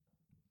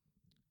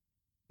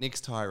Nick's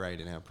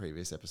tirade in our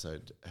previous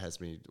episode has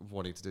me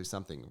wanting to do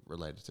something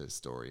related to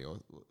story, or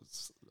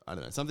I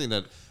don't know, something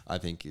that I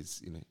think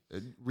is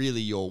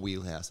really your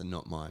wheelhouse and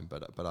not mine.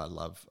 But I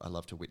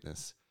love to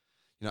witness.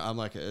 I'm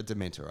like a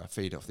dementor. I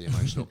feed off the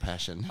emotional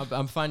passion.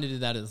 I'm fine to do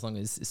that as long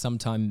as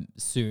sometime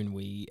soon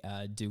we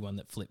do one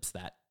that flips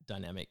that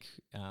dynamic.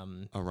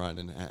 Right,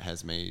 and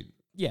has me.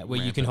 Yeah, where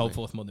you can hold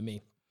forth more than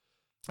me.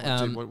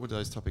 What would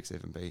those topics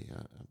even be?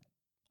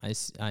 I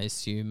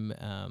assume.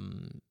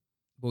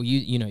 Well,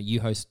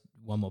 you host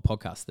one more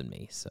podcast than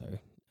me, so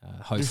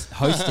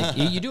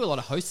hosting. You do a lot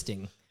of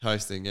hosting.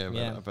 Hosting,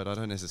 yeah. But I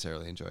don't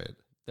necessarily enjoy it.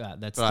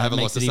 But I have a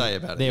lot to say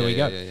about it. There we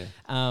go. Yeah.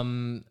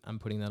 I'm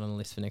putting that on the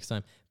list for next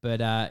time.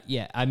 But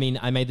I mean,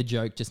 I made the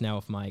joke just now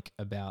off mic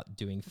about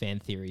doing fan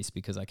theories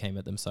because I came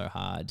at them so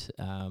hard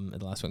at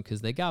the last one because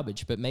they're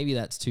garbage. But maybe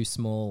that's too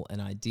small an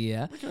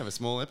idea. We can have a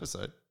small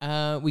episode.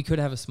 We could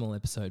have a small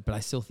episode, but I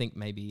still think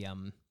maybe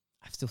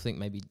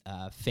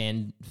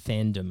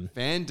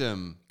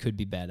fandom could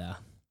be better.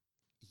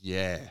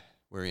 Yeah,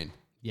 we're in.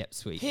 Yep,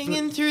 sweet.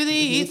 Hanging through the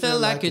ether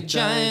like a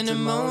giant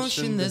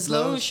emotion. There's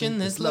lotion,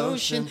 there's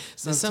lotion.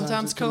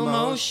 Sometimes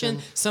commotion,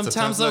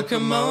 sometimes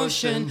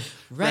locomotion.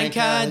 Rank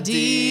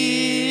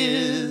ideas.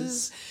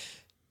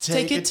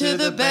 Take it to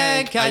the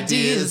bank,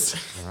 ideas.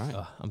 All right.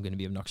 Oh, I'm going to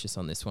be obnoxious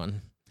on this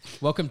one.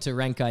 Welcome to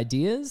Rank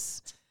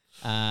Ideas.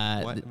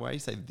 Why do you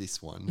say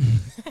this one?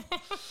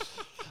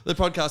 The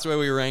podcast where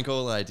we rank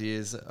all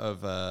ideas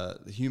of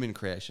human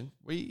creation.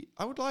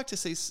 I would like to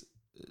see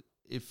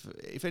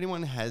if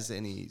anyone has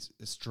any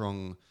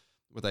strong,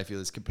 what they feel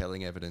is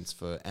compelling evidence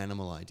for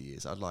animal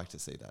ideas. I'd like to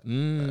see that,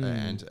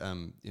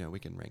 and we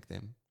can rank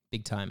them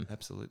big time.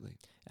 Absolutely.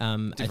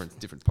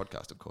 Different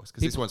podcast, of course,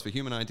 because this one's for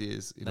human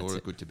ideas in order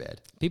good to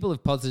bad. People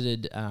have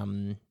posited.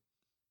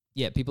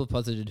 People have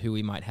posited who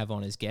we might have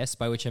on as guests,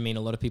 by which I mean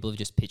a lot of people have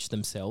just pitched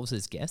themselves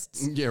as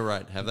guests. Yeah,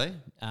 right. Have they?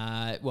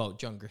 Well,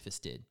 John Griffiths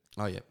did.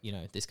 Oh, yeah.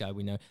 This guy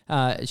we know.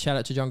 Shout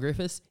out to John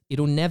Griffiths.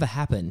 It'll never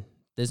happen.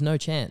 There's no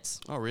chance.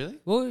 Oh, really?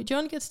 Well,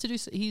 John gets to do.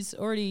 He has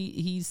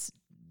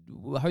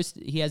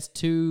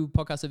 2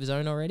 podcasts of his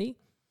own already.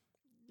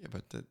 Yeah,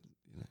 but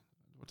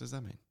what does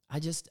that mean?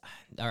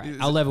 All right.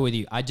 I'll level with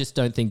you. I just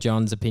don't think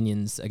John's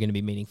opinions are going to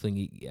be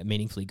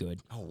meaningfully good.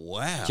 Oh,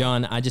 wow.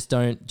 John, I just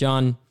don't.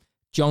 John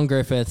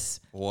Griffiths.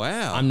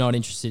 Wow. I'm not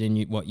interested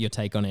in what your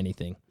take on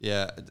anything.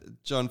 Yeah,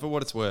 John. For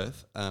what it's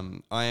worth,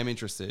 I am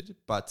interested,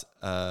 but.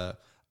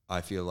 I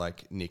feel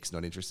like Nick's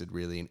not interested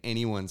really in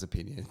anyone's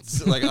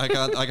opinions. Like I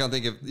can't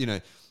think of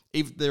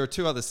if there are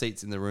 2 other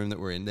seats in the room that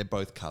we're in, they're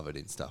both covered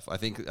in stuff. I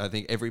think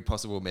every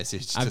possible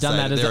message I've to done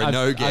say that there are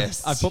no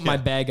guests. I've put my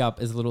bag up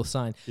as a little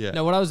sign. Yeah.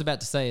 No, what I was about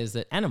to say is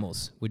that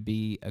animals would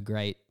be a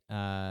great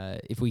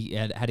if we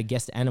had a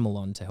guest animal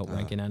on to help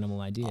rank an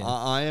animal idea.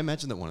 I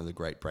imagine that one of the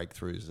great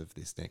breakthroughs of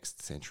this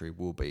next century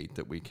will be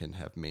that we can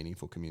have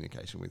meaningful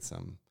communication with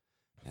some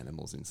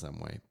animals in some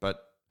way,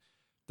 but.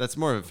 That's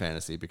more of a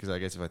fantasy because I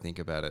guess if I think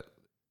about it,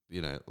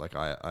 like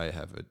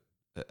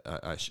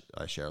I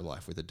share a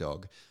life with a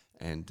dog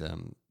and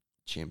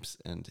chimps,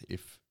 and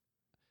if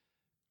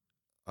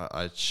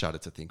I shudder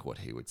to think what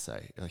he would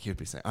say, like he would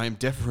be saying, "I am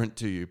deferent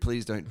to you.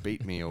 Please don't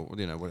beat me," or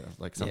whatever,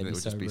 like something that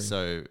would just be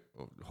so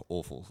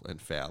awful and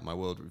foul. My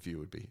worldview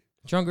would be.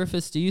 John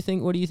Griffiths,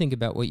 what do you think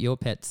about what your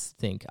pets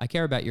think? I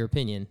care about your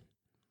opinion.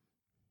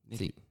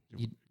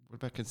 What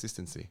about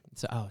consistency?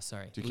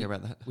 Sorry. Do you care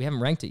about that? We haven't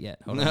ranked it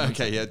yet. Hold on.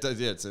 Okay, yeah,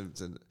 it's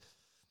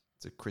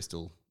a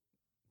crystal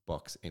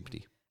box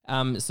empty.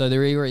 So the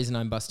real reason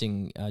I'm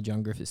busting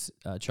John Griffiths'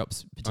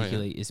 chops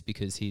particularly is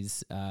because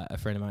he's a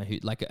friend of mine who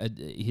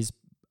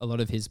a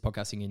lot of his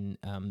podcasting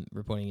and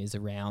reporting is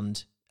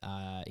around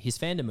his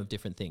fandom of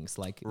different things.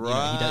 Like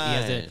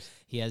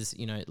he has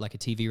like a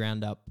TV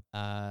roundup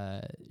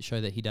show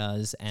that he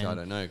does. And I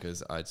don't know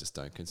because I just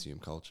don't consume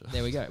culture.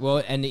 There we go.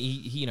 Well, and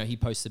he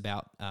posts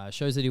about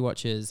shows that he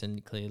watches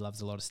and clearly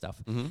loves a lot of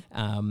stuff.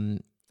 Mm-hmm.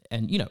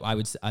 And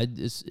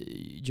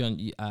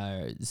John,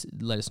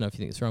 let us know if you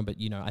think it's wrong, but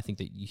I think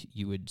that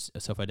you would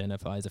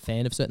self-identify as a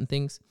fan of certain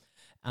things.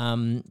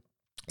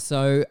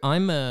 So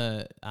I'm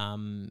a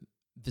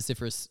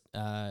vociferous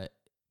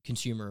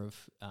consumer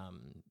of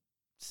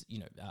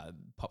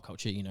pop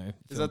culture.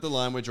 Is that the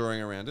line we're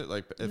drawing around it?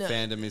 Like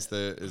fandom is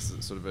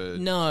sort of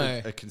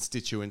a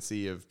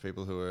constituency of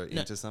people who are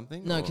into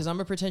something. No, because I'm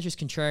a pretentious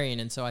contrarian,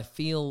 and so I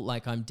feel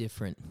like I'm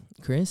different,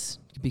 Chris.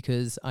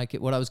 Because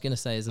what I was going to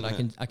say is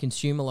that I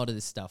consume a lot of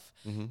this stuff,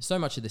 so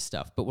much of this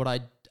stuff. But what I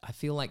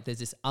feel like there's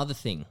this other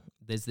thing.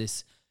 There's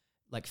this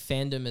like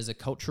fandom as a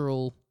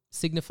cultural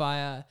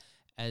signifier,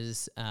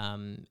 as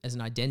an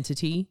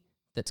identity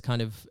that's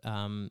kind of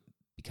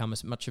become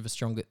much of a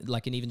stronger,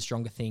 like an even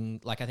stronger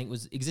thing. Like I think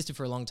existed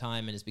for a long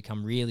time and has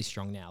become really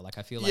strong now. Like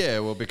I feel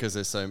like because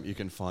there's you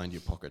can find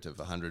your pocket of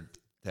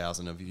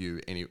 100,000 of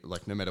you.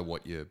 No matter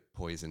what your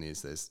poison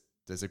is,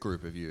 there's a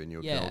group of you and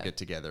you'll all get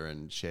together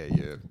and share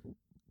your.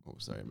 Oh,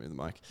 sorry, I moved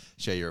the mic.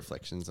 Share your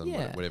reflections on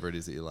whatever it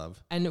is that you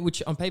love, and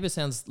which on paper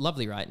sounds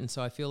lovely, right? And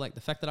so I feel like the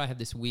fact that I have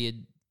this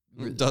weird.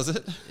 Does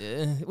it?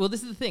 Well,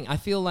 this is the thing. I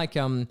feel like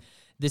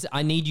this.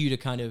 I need you to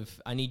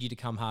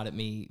come hard at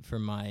me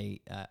from my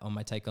on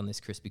my take on this,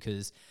 Chris,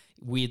 because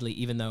weirdly,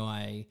 even though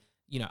I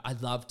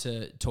love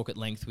to talk at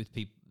length with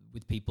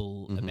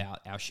people about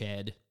our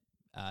shared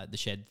the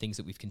shared things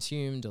that we've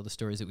consumed or the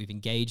stories that we've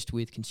engaged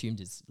with.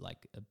 Consumed is like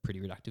a pretty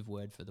reductive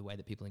word for the way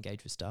that people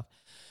engage with stuff,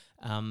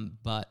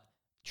 but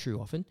true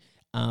often.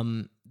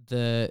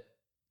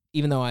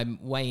 Even though I'm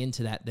way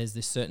into that, there's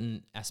this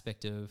certain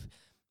aspect of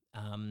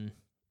what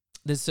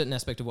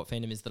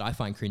fandom is that I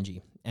find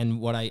cringy,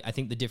 and what I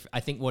think I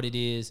think what it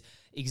is,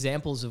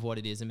 examples of what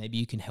it is, and maybe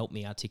you can help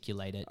me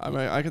articulate it. I mean,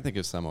 I can think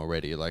of some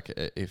already. Like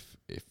if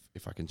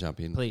I can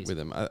jump in Please. with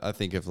them, I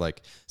think of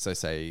like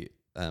say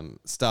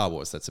Star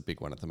Wars. That's a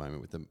big one at the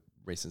moment with the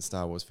recent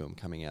Star Wars film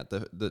coming out.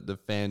 The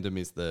fandom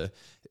is the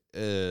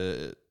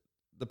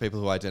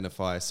people who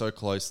identify so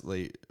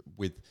closely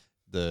with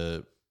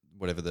the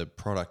whatever the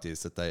product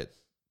is that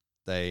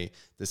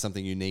there's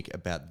something unique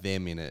about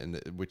them in it,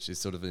 and which is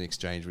sort of an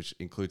exchange which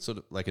includes sort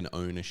of like an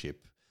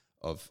ownership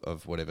of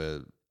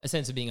whatever, a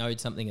sense of being owed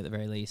something at the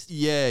very least.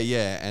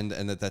 Yeah, and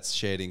that's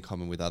shared in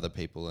common with other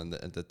people, and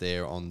that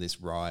they're on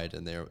this ride,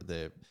 and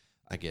they're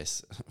I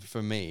guess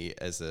for me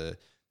as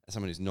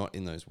someone who's not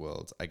in those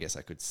worlds, I guess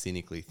I could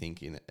cynically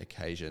think in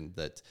occasion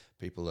that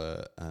people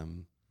are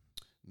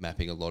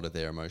mapping a lot of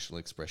their emotional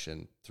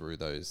expression through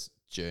those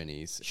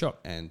journeys. Sure.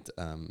 And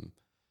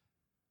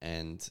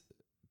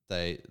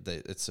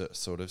it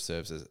sort of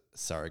serves as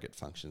surrogate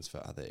functions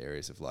for other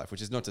areas of life,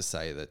 which is not to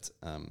say that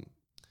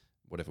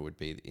whatever would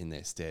be in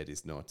their stead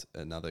is not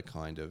another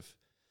kind of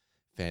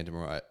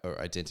fandom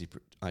or identity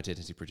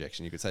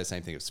projection. You could say the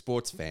same thing of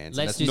sports fans.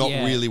 And that's not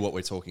really what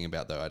we're talking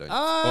about, though. I don't.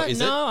 I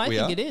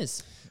think it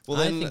is. Well,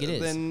 then, I think it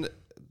is. Then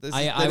it's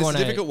a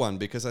difficult one,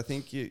 because I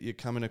think you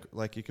come in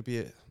like you could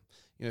be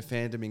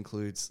fandom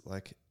includes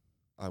like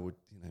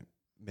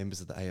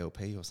members of the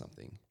ALP or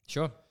something.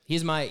 Sure.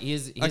 Here's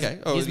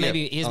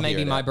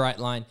maybe my bright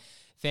line.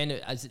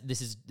 Fandom.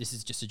 This is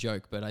just a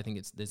joke, but I think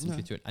there's some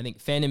truth to it. I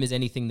think fandom is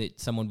anything that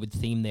someone would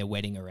theme their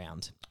wedding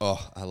around.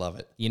 Oh, I love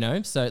it.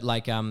 So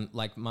like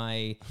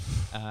my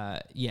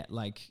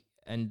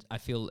and I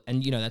feel,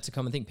 and that's a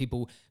common thing.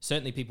 People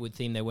would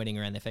theme their wedding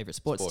around their favorite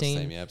sports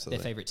team, yeah, absolutely.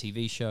 their favorite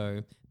TV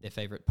show, their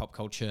favorite pop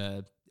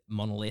culture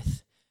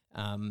monolith.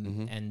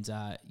 And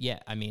so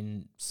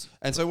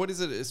what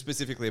is it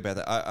specifically about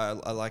that?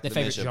 I like their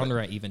favorite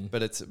genre,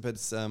 but it's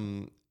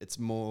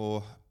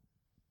more.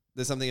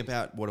 There's something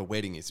about what a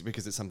wedding is,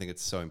 because it's something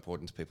that's so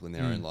important to people in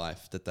their own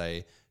life that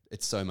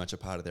it's so much a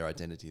part of their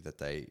identity that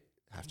they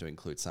have to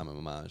include some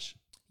homage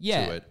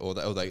to it, or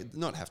they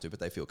not have to, but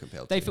they feel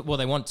compelled. They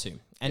want to,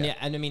 and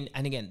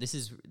and again, this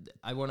is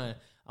I want to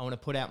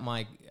put out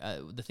my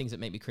the things that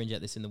make me cringe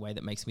at this in the way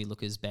that makes me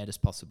look as bad as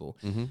possible.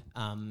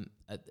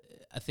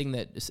 A thing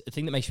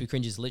that makes me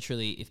cringe is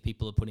literally if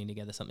people are putting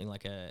together something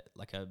like a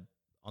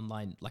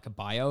online, like a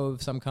bio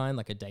of some kind,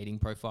 like a dating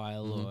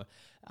profile, or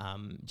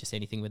just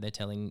anything where they're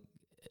talking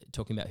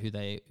about who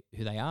they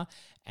are,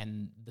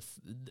 and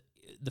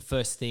the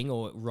first thing,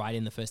 or right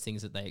in the first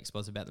things that they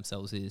expose about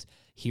themselves is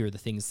here are the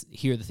things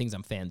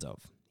I'm fans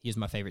of. Here's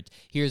my favorite.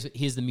 Here's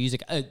the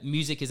music.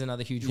 Music is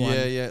another huge one.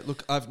 Yeah.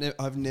 Look,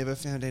 I've never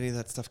found any of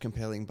that stuff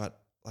compelling, but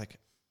like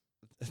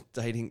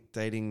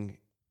dating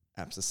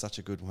apps are such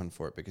a good one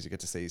for it, because you get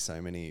to see so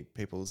many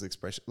people's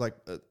expression. Like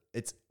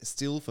it's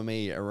still for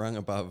me a rung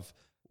above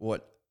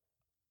what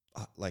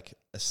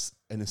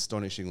an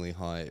astonishingly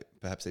high,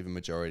 perhaps even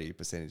majority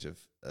percentage of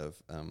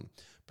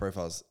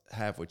profiles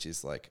have, which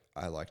is like,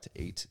 I like to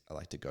eat, I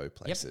like to go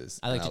places,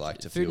 I like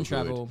to food feel and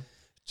travel,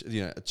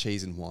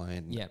 cheese and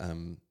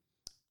wine,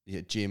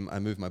 gym, I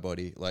move my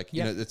body, like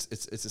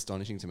it's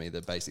astonishing to me,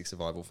 the basic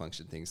survival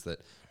function things that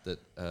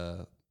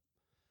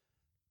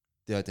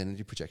the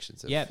identity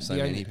projections of so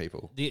many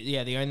people.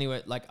 The only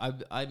way, like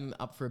I'm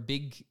up for a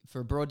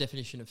broad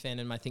definition of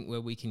fandom. I think where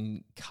we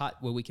can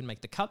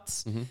make the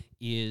cuts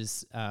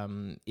is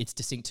it's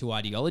distinct to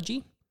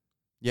ideology.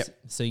 Yep.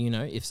 So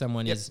if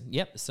someone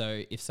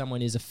if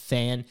someone is a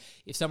fan,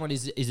 if someone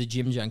is a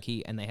gym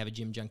junkie and they have a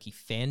gym junkie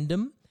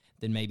fandom,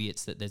 then maybe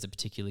it's that there's a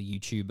particular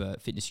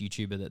fitness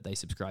YouTuber that they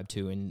subscribe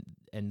to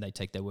and they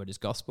take their word as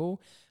gospel.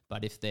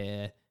 But if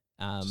they're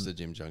just a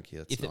gym junkie.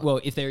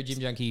 If they're a gym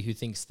junkie who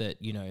thinks that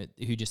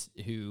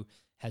who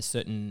has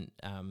certain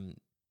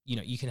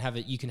you can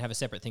have a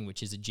separate thing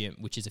which is a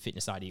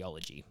fitness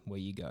ideology, where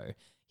you go,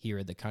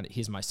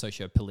 here's my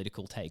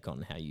socio-political take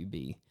on how you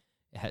be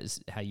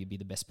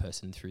the best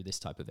person through this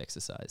type of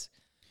exercise.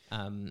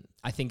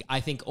 I think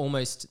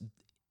almost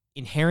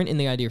inherent in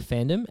the idea of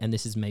fandom, and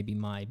this is maybe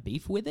my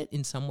beef with it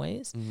in some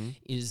ways,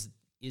 is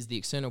the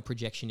external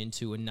projection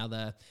into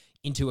a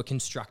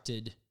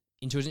constructed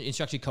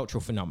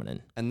cultural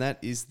phenomenon. And that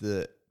is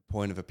the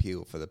point of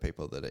appeal for the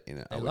people that are in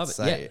it, I would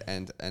say.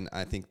 And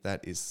I think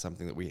that is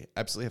something that we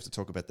absolutely have to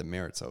talk about the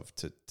merits of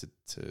to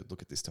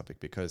look at this topic,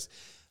 because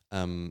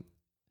for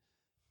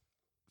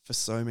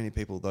so many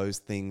people, those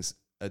things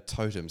are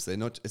totems.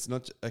 It's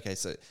not okay.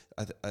 So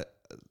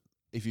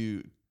if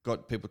you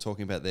got people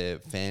talking about their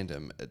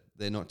fandom,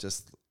 they're not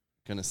just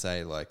going to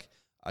say like,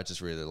 I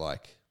just really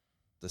like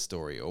the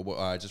story, or what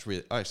I just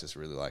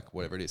really like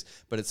whatever it is.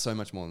 But it's so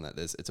much more than that.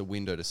 It's a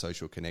window to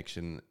social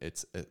connection.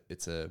 It's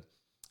a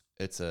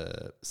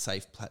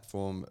safe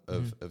platform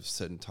of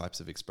certain types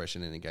of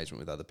expression and engagement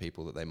with other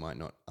people that they might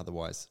not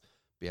otherwise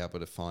be able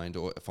to find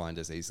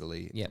as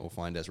easily or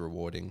find as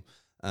rewarding.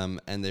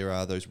 And there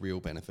are those real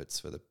benefits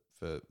for the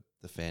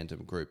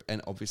fandom group.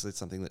 And obviously it's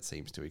something that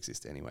seems to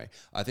exist anyway.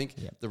 I think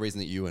the reason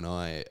that you and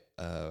I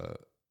are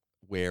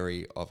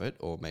wary of it,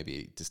 or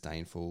maybe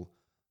disdainful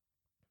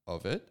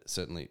of it,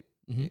 certainly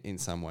in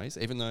some ways,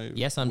 even though...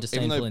 Yes, I'm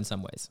disdainful in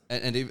some ways.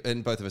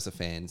 And both of us are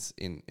fans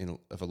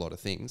of a lot of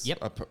things.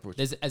 Yep. Which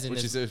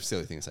is a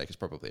silly thing to say because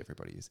probably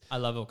everybody is. I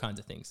love all kinds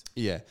of things.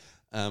 Yeah.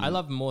 I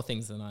love more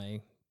things than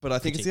I... But I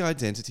think it's the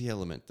identity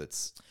element that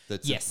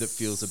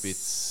feels a bit...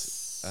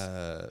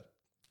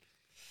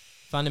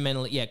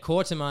 fundamentally,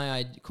 core to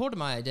my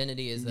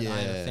identity is that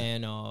I'm a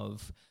fan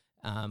of,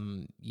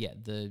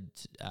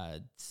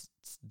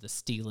 the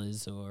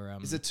Steelers or.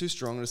 Is it too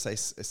strong to say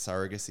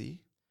surrogacy?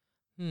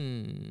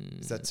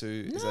 Is that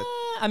too? Nah, is that?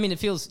 I mean, it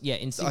feels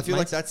I feel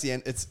like that's the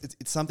end. It's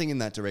something in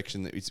that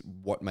direction that is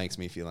what makes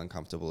me feel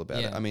uncomfortable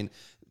about it. I mean,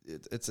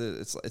 it's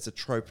a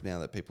trope now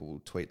that people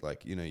will tweet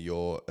like, you know,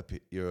 your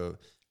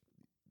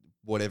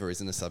whatever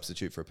isn't a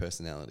substitute for a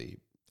personality.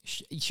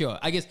 Sure.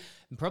 I guess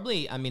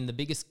probably, I mean, the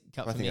biggest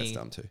cut for me... I think that's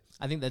dumb too.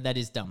 I think that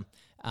is dumb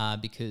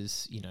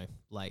because, you know,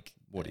 like...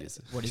 What is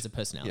it? What is a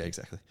personality? Yeah,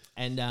 exactly.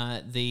 And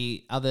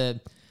the other...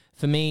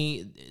 For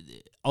me,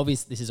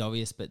 this is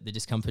obvious, but the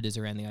discomfort is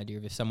around the idea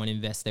of if someone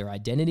invests their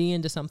identity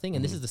into something,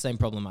 and this is the same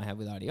problem I have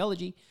with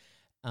ideology.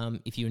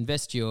 If you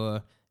invest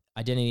your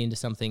identity into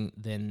something,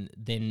 then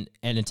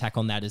an attack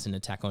on that is an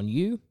attack on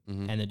you,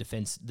 and the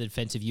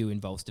defense of you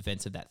involves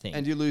defense of that thing.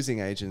 And you're losing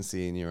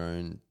agency in your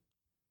own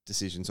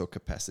decisions or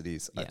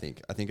capacities. I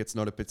think it's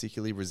not a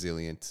particularly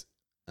resilient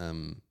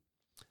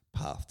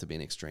path to be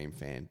an extreme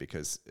fan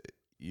because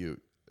you're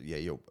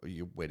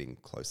wedding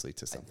closely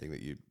to something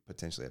that you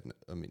potentially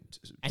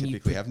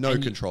have no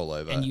control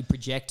over, and you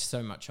project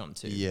so much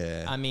onto.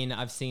 Yeah, I mean,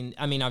 I've seen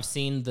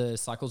the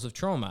cycles of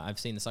trauma. I've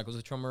seen the cycles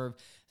of trauma of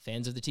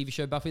fans of the TV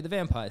show Buffy the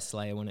Vampire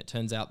Slayer when it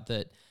turns out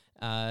that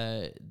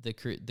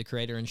the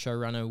creator and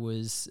showrunner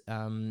was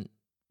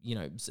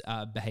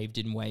behaved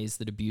in ways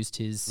that abused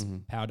his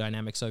power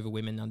dynamics over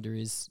women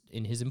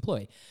in his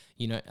employ,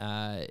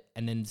 and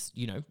then,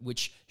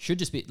 which should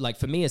just be like,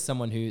 for me as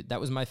someone who,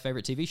 that was my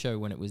favorite TV show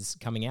when it was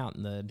coming out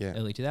in the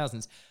early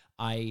 2000s,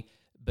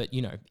 but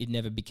it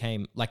never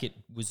became like it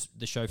was.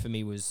 The show for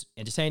me was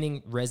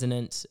entertaining,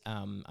 resonant.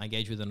 I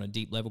engaged with it on a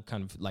deep level,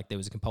 kind of like there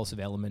was a compulsive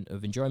element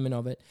of enjoyment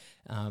of it.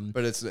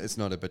 But it's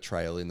not a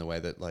betrayal in the way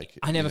that like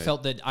I never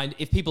felt that.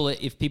 If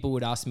people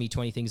would ask me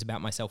 20 things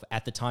about myself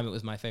at the time it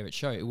was my favorite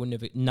show, it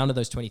wouldn't have. None of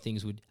those 20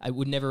 things would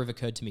never have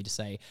occurred to me to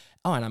say,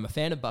 oh, and I'm a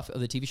fan of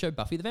the TV show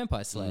Buffy the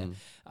Vampire Slayer.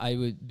 I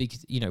would,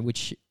 because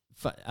which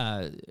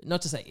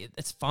not to say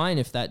it's fine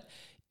if that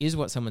is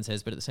what someone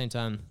says, but at the same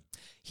time,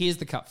 here's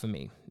the cut for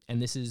me. And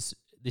this is.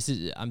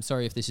 I'm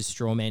sorry if this is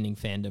strawmanning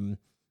fandom,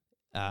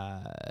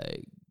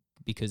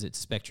 because it's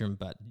a spectrum.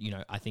 But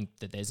I think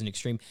that there's an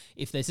extreme.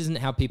 If this isn't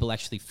how people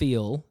actually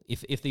feel,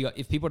 if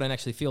people don't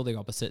actually feel the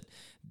opposite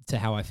to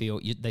how I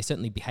feel, they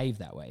certainly behave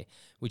that way.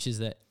 Which is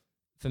that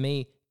for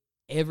me,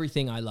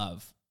 everything I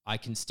love, I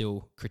can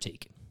still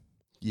critique.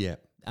 Yeah.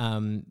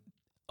 That's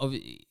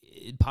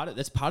part of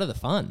the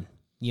fun.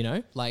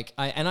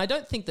 I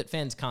don't think that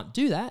fans can't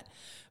do that,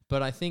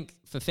 but I think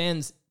for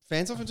fans.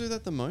 Fans often do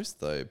that the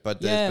most, though.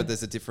 But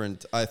there's a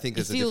different. I think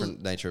there's a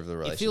different nature of the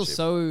relationship.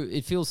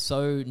 It feels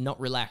so not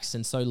relaxed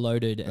and so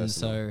loaded. Personal. And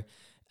so,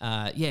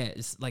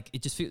 it's like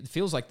it just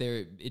feels like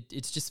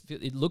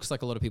it looks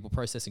like a lot of people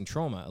processing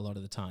trauma a lot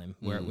of the time,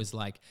 where it was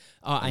like,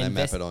 I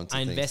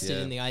invested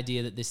in the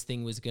idea that this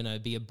thing was going to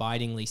be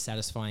abidingly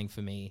satisfying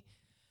for me.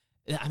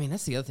 I mean,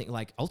 that's the other thing.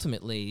 Like,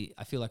 ultimately,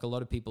 I feel like a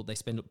lot of people, they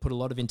put a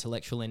lot of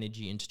intellectual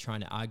energy into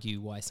trying to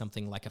argue why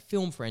something like a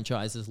film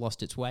franchise has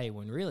lost its way,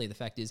 when really the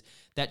fact is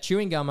that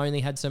chewing gum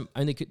can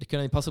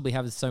only possibly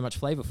have so much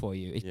flavor for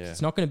you.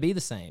 It's not going to be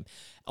the same.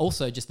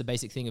 Also, just the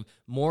basic thing of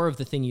more of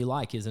the thing you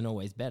like isn't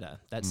always better.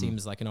 That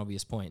seems like an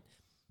obvious point.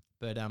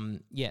 But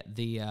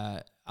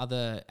the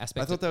other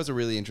aspect. I thought that was a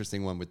really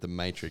interesting one with the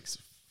Matrix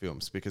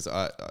films, because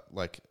I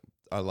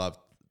loved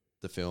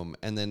the film,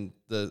 and then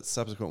the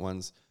subsequent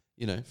ones,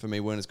 for me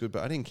weren't as good,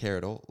 but I didn't care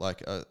at all.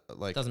 I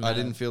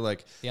didn't feel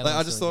like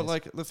I just thought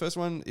like the first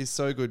one is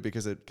so good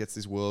because it gets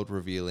this world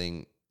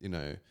revealing,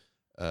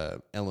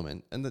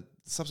 element, and the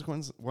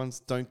subsequent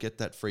ones don't get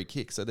that free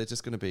kick, so they're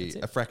just going to be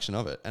a fraction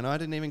of it. And I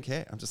didn't even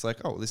care. I'm just like,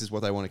 oh, this is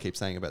what they want to keep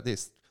saying about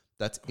this.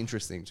 That's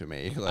interesting to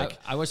me. Like,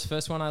 I watched the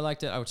first one, I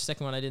liked it. I watched the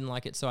second one, I didn't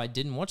like it, so I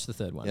didn't watch the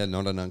third one. Yeah,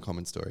 not an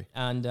uncommon story.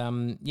 And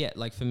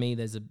for me,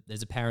 there's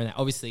a power in that.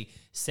 Obviously,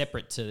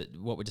 separate to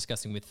what we're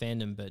discussing with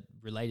fandom, but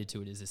related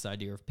to it is this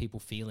idea of people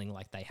feeling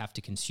like they have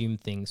to consume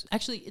things.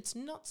 Actually, it's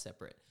not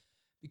separate,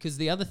 because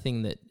the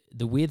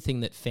weird thing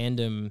that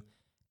fandom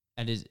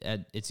at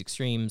its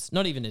extremes,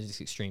 not even at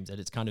its extremes, at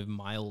its kind of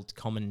mild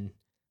common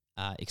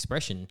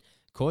expression,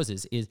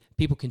 causes is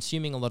people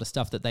consuming a lot of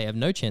stuff that they have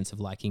no chance of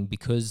liking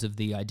because of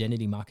the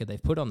identity marker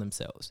they've put on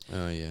themselves.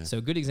 Oh, yeah. So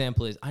a good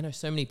example is I know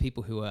so many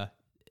people who are,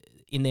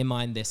 in their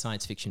mind, they're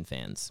science fiction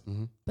fans,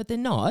 but they're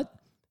not.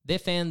 They're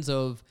fans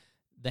of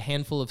the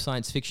handful of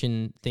science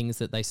fiction things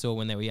that they saw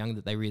when they were young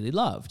that they really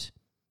loved,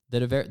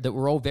 that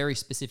were all very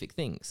specific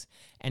things.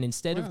 And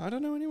instead I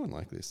don't know anyone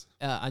like this.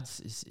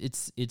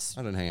 it's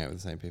I don't hang out with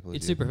the same people.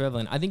 it's as you. super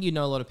prevalent. I think you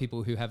know a lot of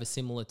people who have a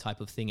similar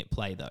type of thing at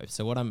play, though.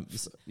 So what I'm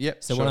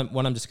Yep. so sure.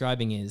 what I'm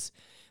describing is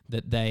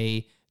that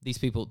these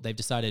people they've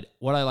decided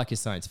what I like is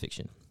science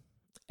fiction,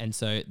 and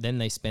so then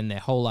they spend their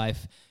whole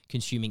life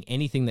consuming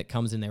anything that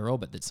comes in their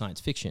orbit that's science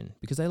fiction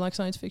because they like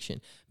science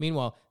fiction.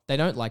 Meanwhile, they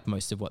don't like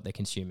most of what they're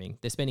consuming.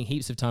 They're spending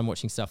heaps of time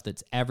watching stuff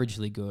that's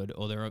averagely good,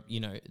 or they're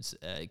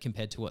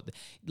compared to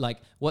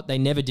what they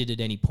never did at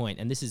any point.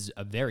 And this is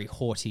a very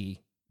haughty,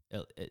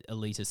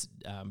 elitist,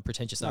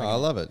 pretentious No, argument.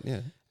 I love it.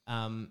 Yeah.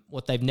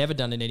 What they've never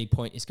done at any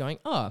point is going,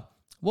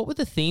 what were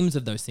the themes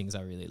of those things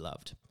I really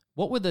loved?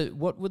 What were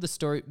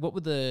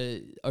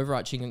the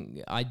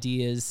overarching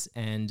ideas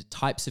and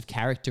types of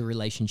character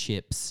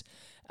relationships,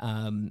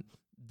 and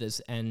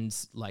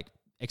like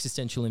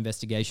existential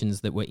investigations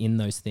that were in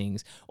those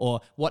things, or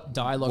what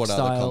dialogue What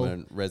style? are the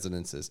common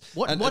resonances?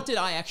 What did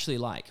I actually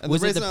like? and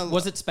Was the it reason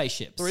was it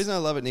spaceships? The reason I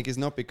love it, Nick, is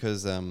not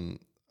because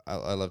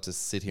I love to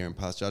sit here and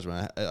pass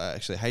judgment. I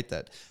actually hate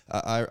that.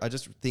 I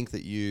just think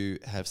that you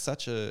have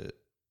such a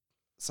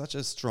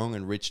strong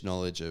and rich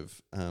knowledge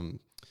of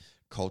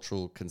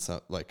cultural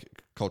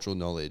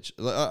knowledge.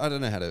 I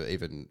don't know how to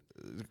even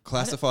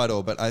classify it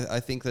all, but I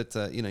think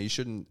that you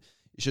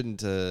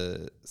shouldn't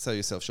sell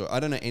yourself short. I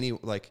don't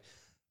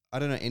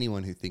know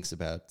anyone who thinks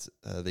about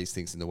these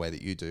things in the way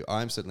that you do.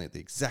 I'm certainly at the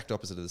exact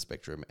opposite of the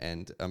spectrum,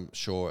 and I'm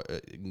sure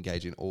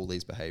engage in all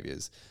these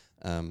behaviors.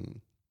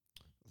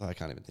 I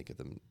can't even think of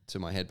them to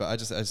my head, but I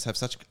just have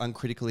such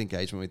uncritical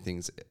engagement with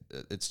things.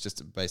 It's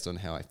just based on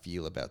how I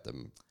feel about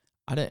them.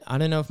 I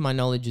don't know if my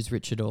knowledge is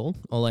rich at all.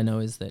 All I know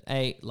is that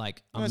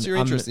It's your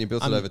interest, and you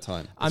built it over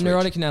time. I'm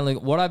neurotic and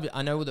analytic.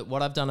 I know that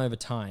what I've done over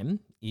time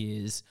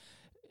is,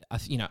 I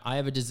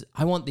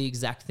want the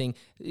exact thing.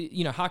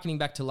 Harkening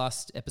back to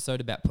last episode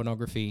about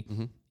pornography,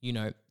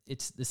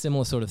 it's the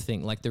similar sort of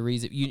thing. Like the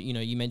reason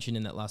you mentioned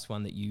in that last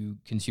one that you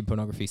consumed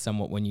pornography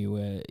somewhat when you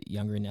were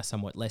younger and now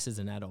somewhat less as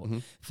an adult.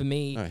 For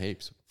me,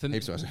 heaps. For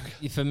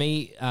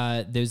me,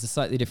 there's a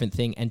slightly different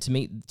thing, and to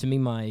me,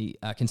 my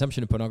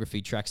consumption of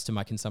pornography tracks to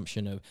my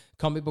consumption of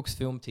comic books,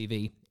 film,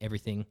 TV,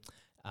 everything,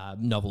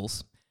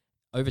 novels.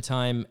 Over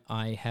time,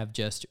 I have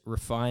just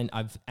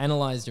I've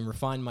analyzed and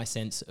refined my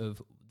sense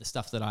of the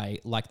stuff that I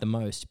like the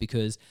most,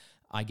 because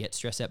I get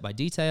stressed out by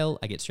detail.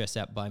 I get stressed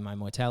out by my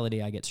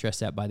mortality. I get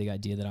stressed out by the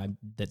idea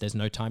that there's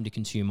no time to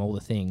consume all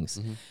the things.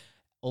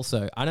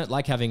 Also, I don't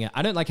like having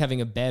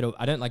a bad, or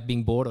I don't like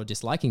being bored or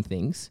disliking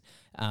things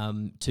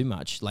too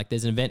much. Like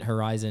there's an event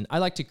horizon. I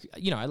like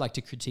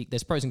to critique.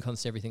 There's pros and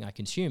cons to everything I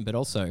consume, but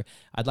also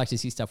I'd like to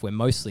see stuff where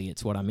mostly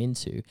it's what I'm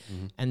into.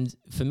 And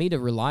for me to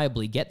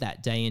reliably get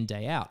that day in,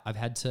 day out, I've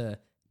had to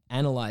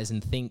analyze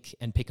and think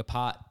and pick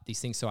apart these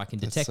things so I can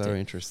detect it. That's so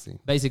interesting.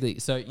 Basically,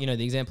 so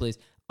the example is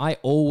I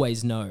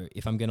always know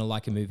if I'm going to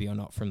like a movie or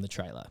not from the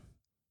trailer.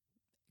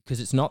 Because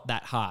it's not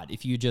that hard.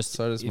 If you just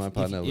So does my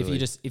partner, if Lily.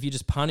 you're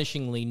just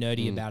punishingly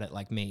nerdy about it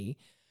like me.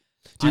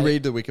 Do you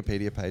read the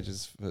Wikipedia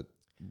pages for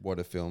what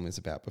a film is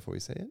about before you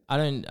see it? I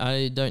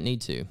don't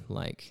need to.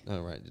 Like, Oh,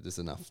 right. There's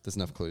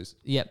enough clues.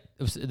 yep,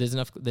 there's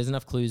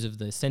enough clues of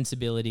the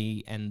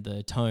sensibility and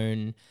the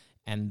tone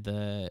and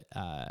the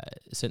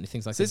certain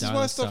things like So the this is why I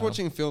dialogue stopped style.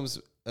 watching films.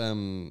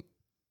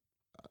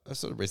 I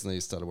sort of recently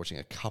started watching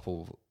a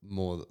couple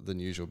more than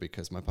usual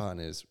because my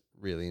partner is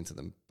really into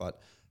them. But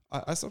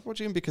I stopped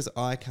watching them because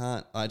I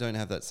don't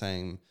have that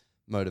same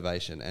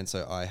motivation. And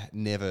so I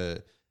never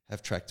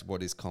have tracked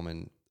what is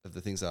common of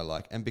the things that I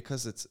like. And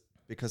because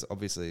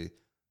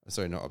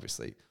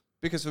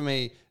for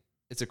me,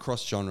 it's a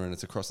cross genre and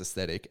it's a cross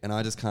aesthetic, and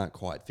I just can't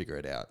quite figure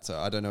it out. So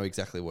I don't know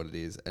exactly what it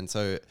is. And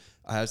so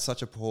I have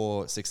such a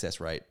poor success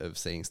rate of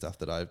seeing stuff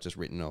that I've just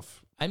written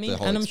off. I mean, the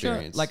whole and I'm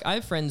experience. sure, like, I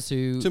have friends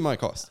who To my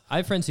cost.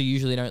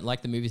 usually don't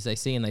like the movies they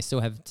see, and they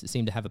still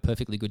seem to have a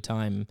perfectly good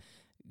time.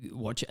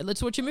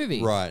 Let's watch a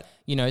movie, Right.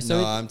 So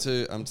No, I'm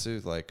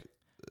too like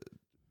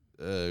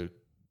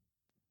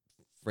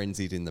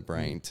frenzied in the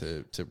brain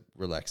to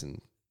relax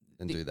and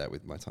do that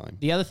with my time.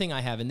 the other thing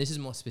I have, and this is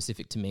more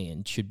specific to me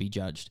and should be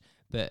judged,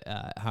 but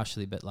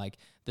harshly, but like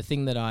the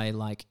thing that I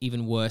like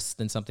even worse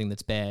than something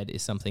that's bad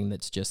is something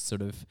that's just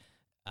sort of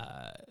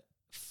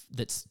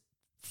that's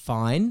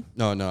fine.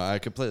 No, I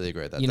completely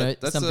agree with that. You know,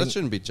 That something-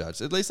 shouldn't be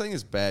judged. At least something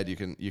is bad. You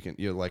can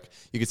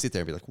sit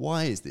there and be like,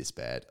 why is this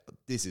bad?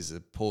 This is a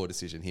poor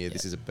decision here.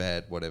 This is a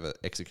bad whatever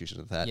execution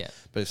of that. Yeah.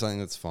 But if something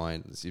that's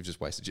fine, you've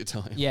just wasted your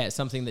time. Yeah,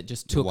 something that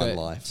just took One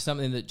life.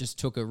 something that just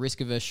took a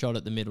risk-averse shot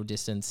at the middle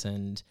distance,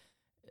 and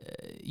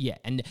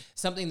and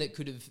something that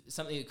could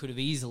have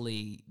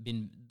easily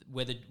been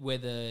where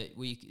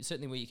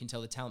you can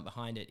tell the talent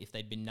behind it, if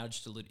they'd been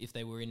nudged a little, if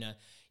they were in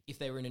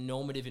a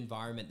normative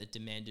environment that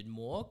demanded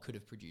more, could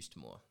have produced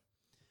more.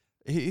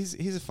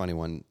 Here's a funny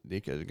one,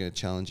 Nick. I'm going to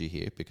challenge you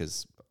here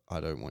because I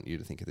don't want you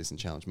to think of this and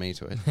challenge me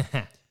to it.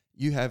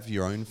 You have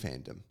your own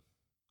fandom.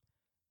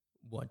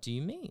 What do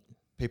you mean?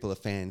 People are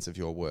fans of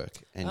your work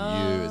and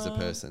you as a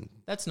person.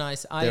 That's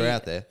nice. They're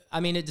out there. I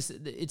mean,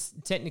 it's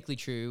technically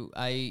true.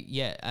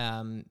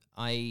 So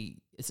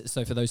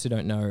for those who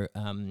don't know,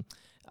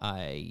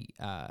 I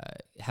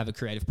have a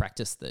creative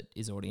practice that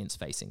is audience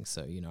facing.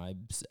 So, you know, I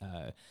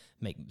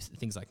make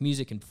things like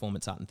music and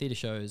performance art and theatre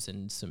shows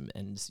and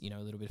a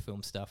little bit of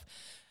film stuff.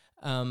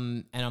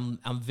 And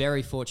I'm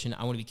very fortunate.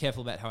 I want to be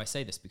careful about how I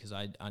say this because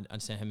I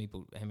understand how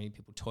many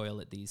people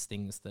toil at these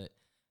things that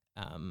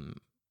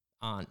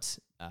aren't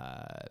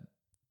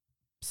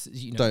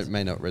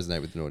may not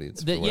resonate with an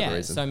audience for whatever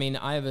reason. So I mean,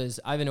 I have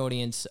an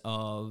audience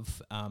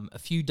of a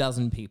few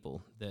dozen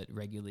people that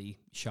regularly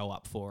show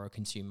up for or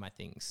consume my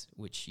things,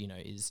 which, you know,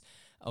 is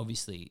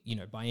obviously, you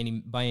know, by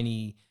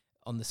any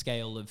on the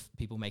scale of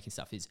people making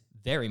stuff is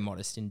very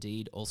modest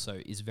indeed.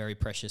 Also is very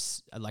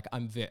precious. Like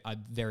I'm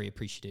very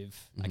appreciative.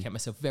 I count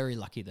myself very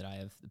lucky that I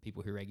have the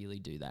people who regularly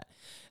do that.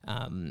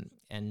 And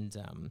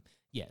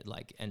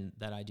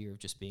that idea of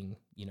just being,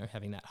 you know,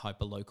 having that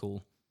hyper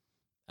local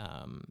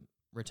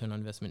return on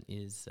investment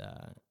is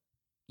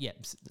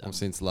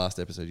since last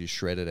episode you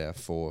shredded our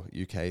 4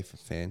 UK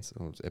fans,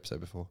 or episode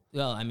before.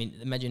 Well, I mean,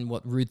 imagine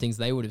what rude things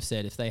they would have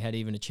said if they had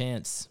even a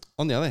chance.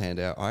 On the other hand,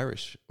 our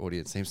Irish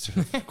audience seems to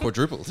have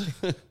quadrupled.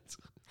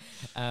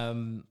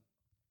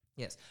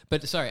 Yes,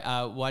 but sorry,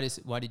 why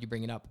did you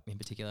bring it up in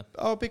particular?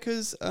 Oh,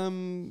 because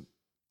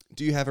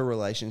do you have a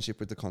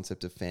relationship with the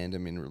concept of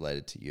fandom in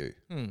related to you?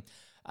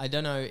 I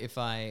don't know if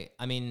I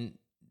mean,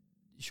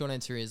 short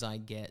answer is I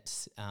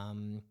get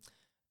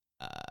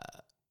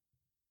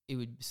it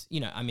would, you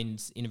know, I mean,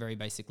 in a very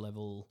basic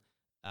level,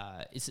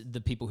 it's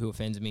the people who are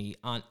fans of me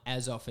aren't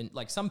as often,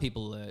 like some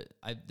people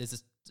there's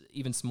this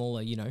even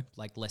smaller, you know,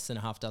 like less than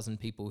a half dozen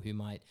people who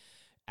might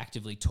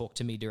actively talk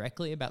to me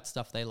directly about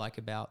stuff they like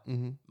about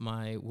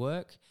my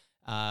work.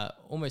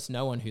 Almost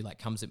no one who like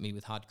comes at me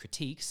with hard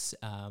critiques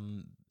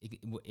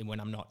when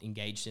I'm not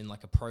engaged in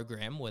like a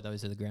program where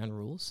those are the ground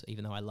rules,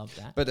 even though I love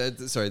that. But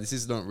sorry, this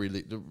is not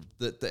really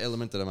the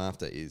element that I'm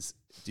after is,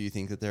 do you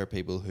think that there are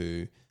people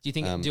who... Do you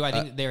think, do I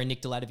think there are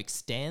Nick Deladovic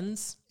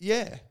stans?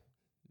 Yeah.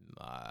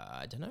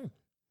 I don't know.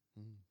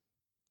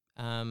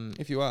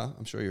 If you are,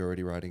 I'm sure you're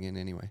already writing in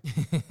anyway.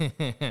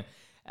 It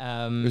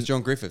was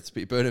John Griffiths, but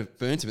you burnt him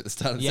at the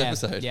start of this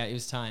episode. Yeah, it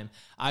was time.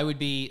 I would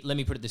be, let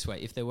me put it this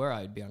way, if there were,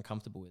 I would be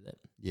uncomfortable with it.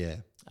 Yeah.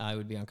 I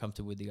would be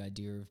uncomfortable with the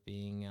idea of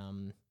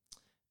being,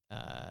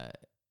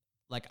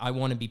 like I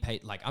want to be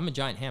paid, like I'm a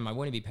giant ham, I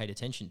want to be paid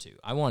attention to.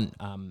 I want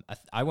an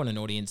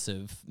audience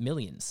of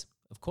millions.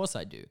 Of course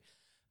I do.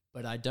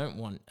 But I don't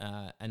want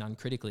I want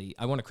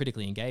a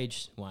critically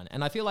engaged one.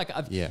 And I feel like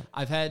I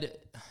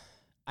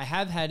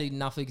have had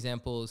enough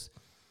examples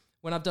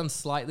when I've done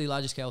slightly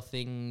larger scale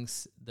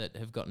things that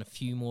have gotten a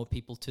few more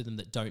people to them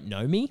that don't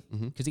know me.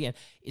 Because again,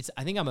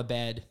 I think I'm a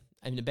bad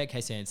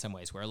case in some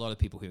ways, where a lot of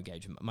people who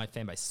engage, my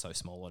fan base is so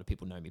small, a lot of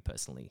people know me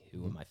personally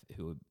who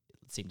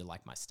seem to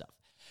like my stuff.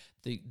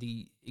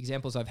 The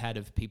examples I've had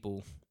of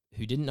people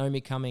who didn't know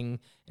me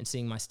coming and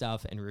seeing my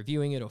stuff and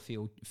reviewing it or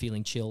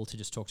feeling chill to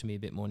just talk to me a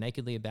bit more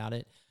nakedly about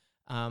it.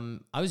 I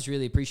was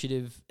really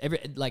appreciative.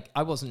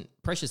 I wasn't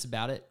precious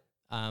about it,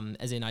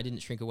 as in I didn't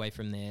shrink away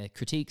from their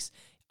critiques.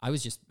 I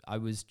was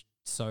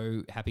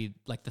so happy.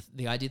 Like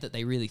the idea that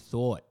they really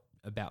thought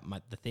about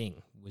the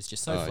thing was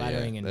just so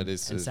flattering and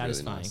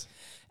satisfying. Really nice.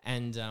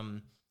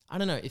 And I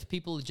don't know if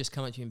people just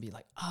come at you and be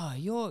like,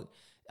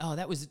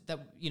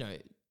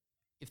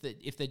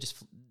 if they're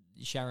just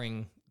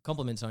showering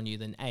compliments on you,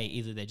 then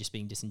either they're just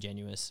being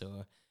disingenuous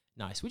or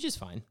nice, which is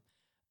fine,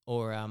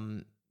 or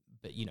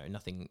but you know,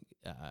 nothing.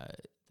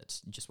 That's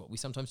just what we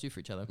sometimes do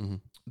for each other.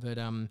 But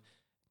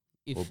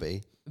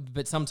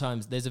but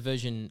sometimes there's a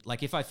version,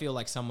 like if I feel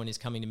like someone is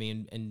coming to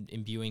me and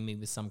imbuing me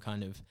with some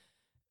kind of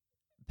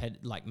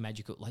like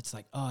magical, it's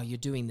like, oh, you're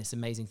doing this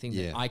amazing thing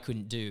that I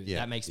couldn't do.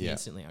 That makes me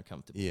instantly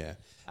uncomfortable. Yeah,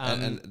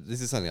 and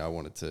this is something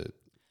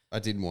I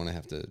didn't want to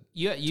have to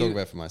talk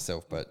about for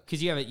myself, but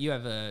because you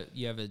have a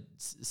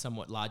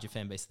somewhat larger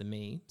fan base than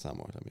me.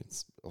 Somewhat. I mean,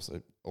 it's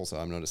also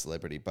I'm not a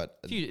celebrity, but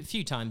a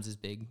few times as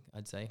big,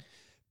 I'd say.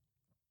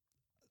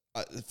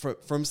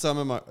 From some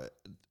of my,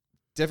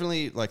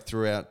 definitely like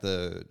throughout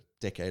the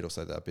decade or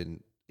so that I've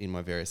been in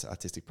my various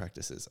artistic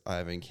practices, I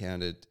have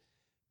encountered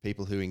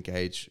people who have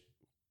engaged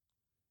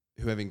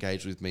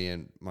with me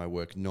and my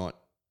work, not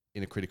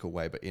in a critical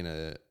way, but in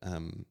a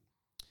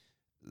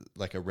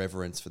like a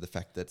reverence for the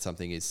fact that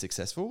something is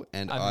successable,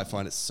 and I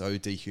find it so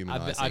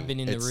dehumanizing. I've been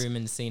in the room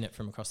and seen it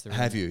from across the room.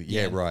 Have you?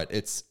 Yeah, right.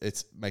 It's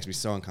makes me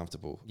so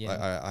uncomfortable.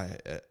 Yeah.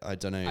 I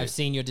don't know. I've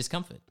seen your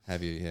discomfort.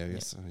 Have you? Yeah.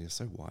 You're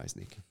so wise,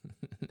 Nick.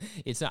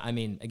 It's not, I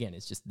mean, again,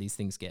 it's just these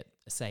things get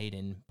assayed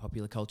in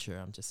popular culture.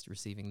 I'm just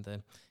receiving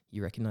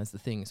you recognize the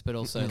things, but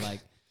also like,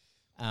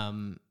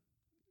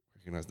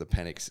 recognize the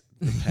panic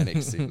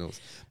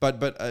signals.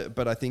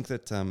 But I think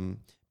that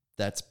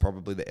that's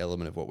probably the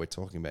element of what we're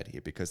talking about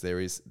here, because there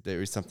is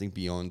something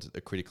beyond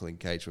a critical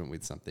engagement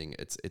with something.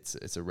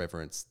 It's a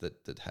reverence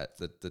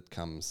that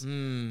comes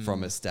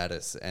from a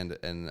status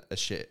and a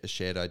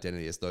shared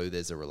identity, as though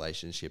there's a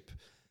relationship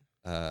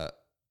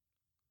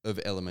of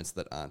elements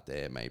that aren't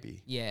there,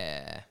 maybe.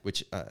 Yeah.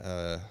 Which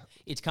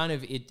It's kind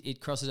of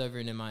it crosses over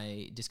into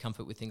my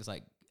discomfort with things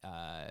like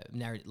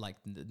narrative, like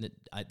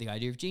the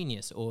idea of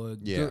genius or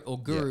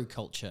guru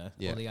culture,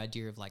 or the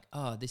idea of like,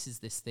 oh, this is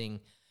this thing.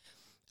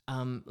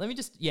 Let me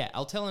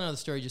I'll tell another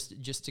story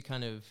just to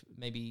kind of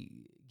maybe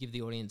give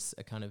the audience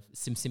a kind of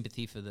some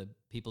sympathy for the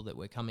people that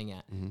we're coming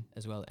at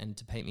as well, and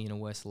to paint me in a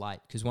worse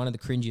light. Because one of the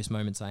cringiest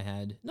moments I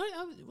had,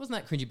 it wasn't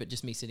that cringy, but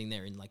just me sitting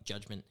there in like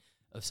judgment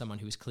of someone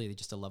who was clearly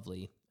just a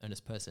lovely,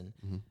 earnest person.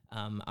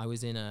 I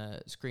was in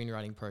a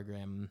screenwriting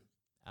program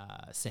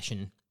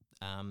session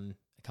a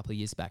couple of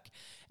years back,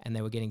 and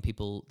they were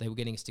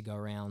getting us to go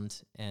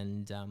around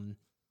and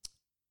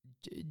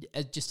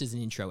just as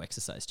an intro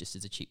exercise, just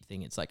as a cheap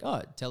thing. It's like,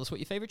 oh, tell us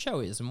what your favorite show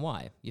is and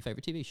why, your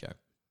favorite TV show.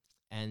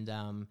 And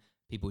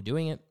people were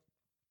doing it.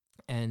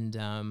 And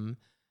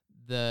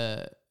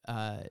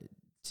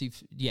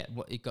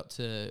it got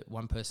to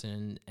one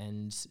person,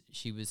 and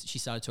she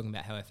started talking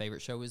about how her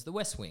favorite show was The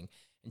West Wing.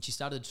 And she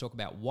started to talk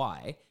about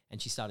why,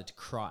 and she started to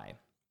cry.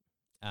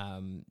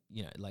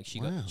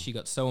 She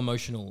got so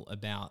emotional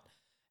about,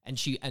 and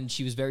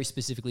she was very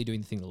specifically doing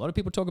the thing a lot of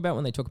people talk about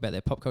when they talk about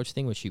their pop culture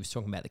thing, where she was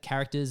talking about the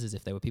characters as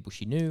if they were people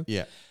she knew.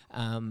 Yeah.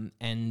 And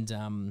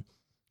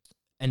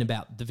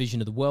about the vision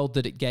of the world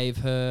that it gave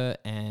her,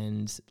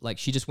 and like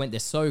she just went there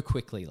so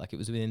quickly, like it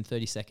was within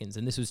 30 seconds,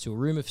 and this was to a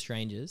room of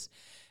strangers.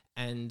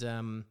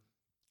 And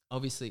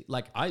obviously,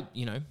 like I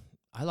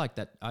like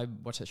that. I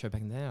watched that show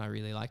back in there. I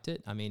really liked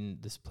it. I mean,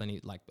 there's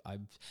plenty.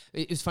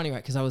 It was funny,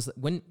 right? Because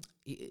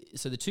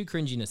so the two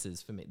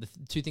cringinesses for me, the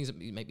two things that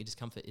make me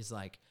discomfort is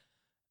like,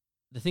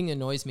 the thing that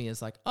annoys me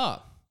is like,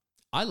 oh,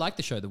 I like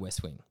the show The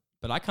West Wing,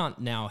 but I can't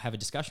now have a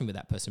discussion with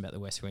that person about The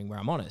West Wing where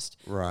I'm honest,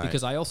 right?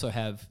 Because I also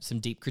have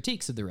some deep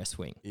critiques of The West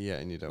Wing. Yeah,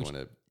 and you don't want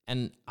to.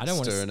 And I don't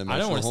want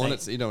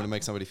to. You don't want to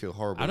make somebody feel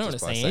horrible. I don't want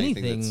to say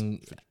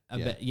anything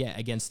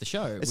against the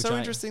show. It's so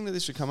interesting that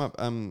this should come up.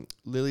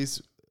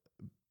 Lily's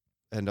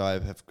and I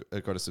have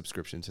got a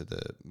subscription to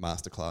the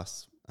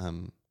Masterclass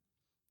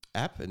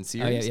app and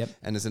series,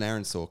 and there's an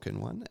Aaron Sorkin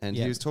one, and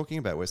he was talking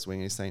about West Wing,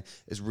 and he's saying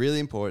it's really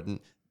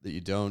important that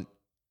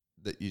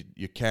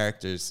your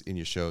characters in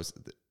your shows,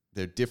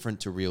 they're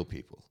different to real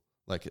people,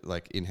 like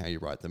in how you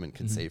write them and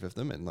conceive of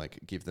them, and like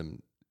give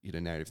them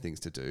narrative things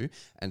to do.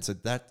 And so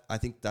that, I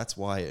think that's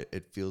why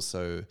it feels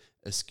so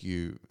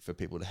askew for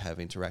people to have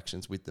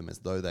interactions with them as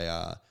though they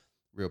are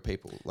real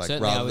people, like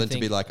certainly rather than to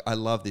be like, I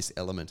love this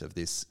element of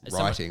this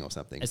writing or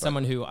something. As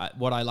someone who,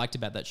 what I liked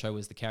about that show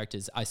was the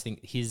characters. I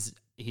think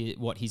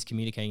what he's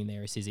communicating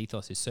there is his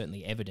ethos is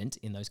certainly evident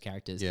in those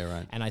characters. Yeah,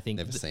 right. And I think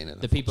never seen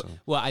it. The people,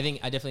 I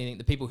definitely think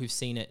the people who've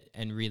seen it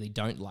and really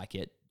don't like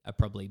it are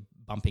probably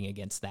bumping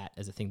against that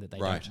as a thing that they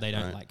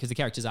don't like, because the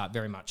characters are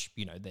very much,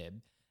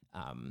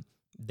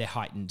 they're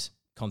heightened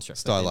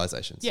constructs.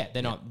 Stylizations.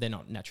 They're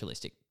not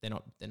naturalistic. They're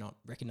not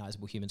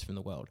recognizable humans from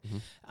the world.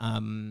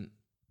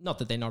 Not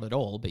that they're not at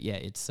all, but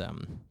again,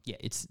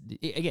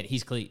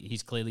 he's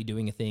clearly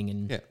doing a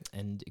thing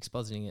and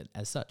expositing it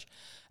as such.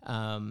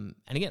 And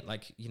again,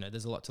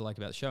 there's a lot to like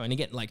about the show. And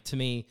again, like to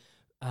me,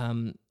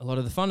 a lot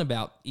of the fun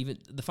about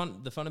the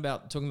fun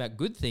about talking about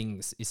good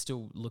things is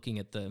still looking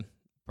at the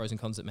pros and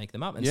cons that make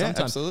them up. And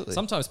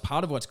sometimes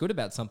part of what's good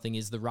about something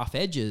is the rough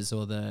edges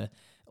or the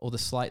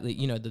slightly,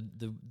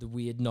 the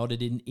weird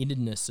knotted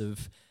innedness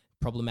of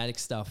problematic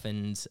stuff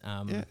and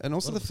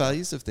also the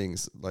failures of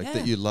things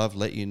that you love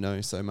let you know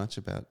so much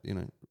about.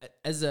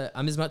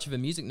 I'm as much of a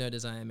music nerd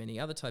as I am any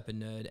other type of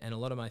nerd, and a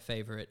lot of my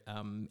favorite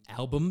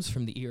albums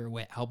from the era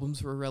where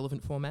albums were a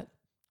relevant format.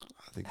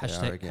 I think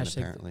they are again,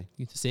 apparently.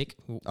 Sick.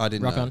 I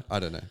didn't rock know. On. I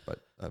don't know,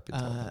 but I've been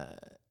told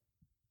that.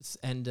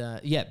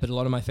 But a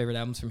lot of my favorite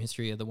albums from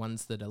history are the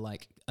ones that are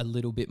like a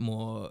little bit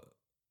more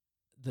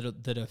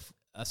that are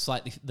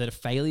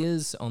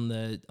failures on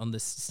the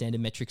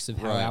standard metrics of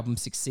how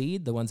albums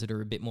succeed. The ones that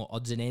are a bit more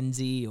odds and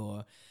endsy,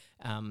 or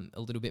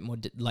a little bit more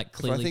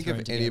clearly. If I think of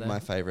together. any of my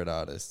favorite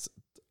artists,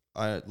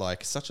 I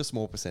like such a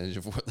small percentage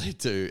of what they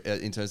do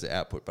in terms of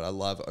output, but I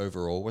love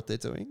overall what they're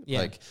doing.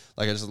 Yeah.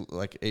 I just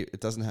it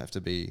doesn't have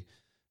to be,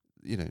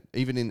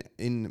 even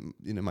in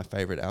my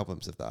favorite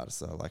albums of the artists.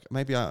 So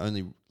maybe I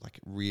only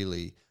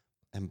really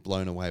am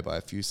blown away by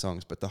a few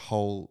songs, but the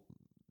whole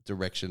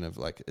direction of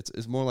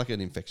it's more like an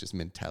infectious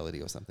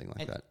mentality or something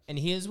like that. And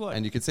here's what,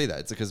 and you can see that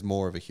it's because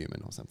more of a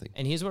human or something.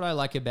 And here's what I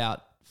like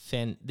about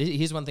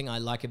here's one thing I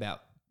like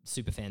about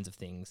super fans of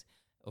things,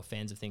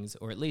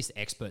 or at least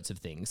experts of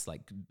things,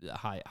 like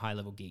high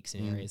level geeks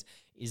in areas,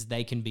 is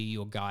they can be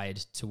your guide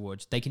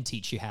towards. They can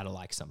teach you how to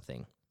like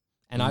something,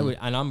 and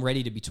I'm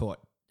ready to be taught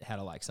how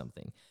to like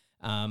something.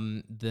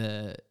 As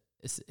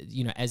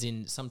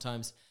in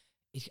sometimes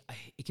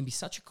it can be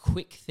such a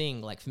quick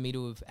thing, like for me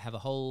to have a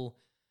whole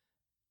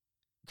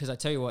because I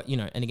tell you what, you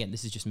know, and again,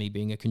 this is just me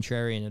being a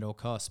contrarian at all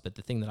costs, but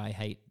the thing that I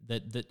hate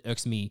that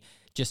irks me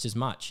just as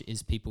much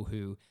is people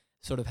who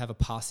sort of have a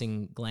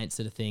passing glance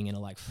at a thing and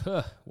are like,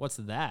 huh, what's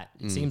that?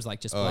 It seems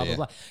like just blah, blah,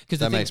 blah. Because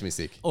that makes me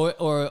sick.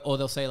 Or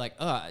they'll say like,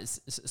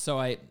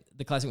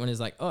 the classic one is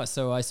like,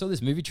 so I saw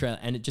this movie trailer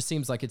and it just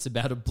seems like it's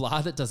about a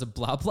blah that does a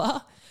blah,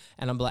 blah.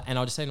 And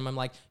I'll just say to them, I'm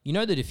like, you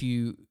know that if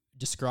you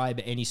describe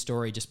any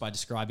story just by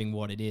describing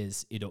what it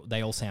is,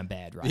 they all sound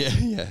bad, right?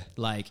 Yeah.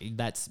 Like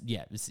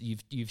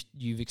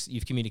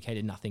you've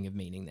communicated nothing of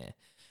meaning there.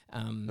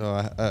 I'm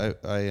not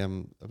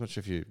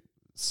sure if you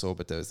saw,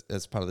 but there was,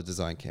 as part of the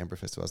Design Canberra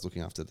Festival, I was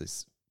looking after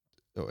this,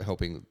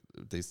 helping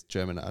these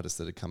German artists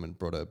that had come and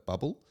brought a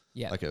bubble,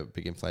 like a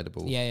big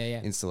inflatable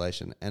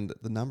installation, and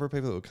the number of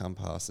people that would come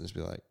past and just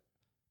be like,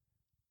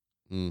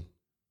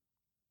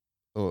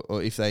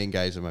 or if they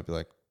engage, they might be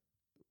like,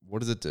 what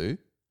does it do?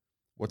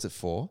 What's it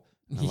for?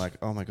 And I'm like,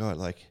 oh my God,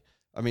 like,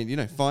 I mean, you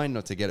know, fine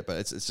not to get it, but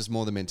it's just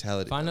more the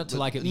mentality. Fine not to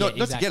like it. Not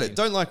to get it.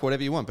 Don't like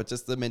whatever you want, but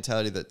just the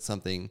mentality that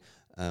something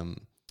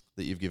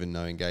that you've given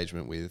no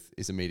engagement with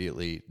is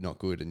immediately not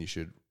good and you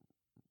should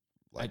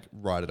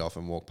write it off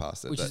and walk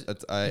past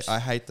it. I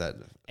hate that.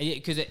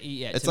 Because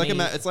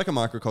it's like a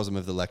microcosm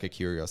of the lack of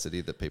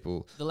curiosity that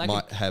people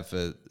might have.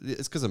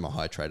 It's because I'm a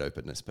high trade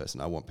openness person.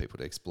 I want people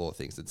to explore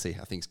things and see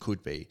how things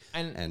could be,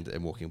 and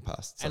walking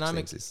past such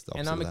things is the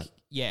opposite of that.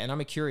 And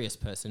I'm a curious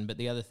person, but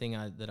the other thing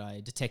that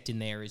I detect in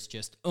there is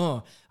just,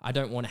 I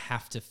don't want to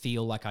have to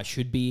feel like I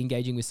should be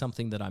engaging with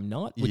something that I'm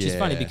not, which is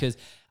funny because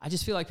I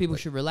just feel like people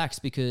should relax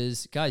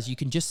because, guys, you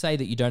can just say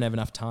that you don't have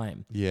enough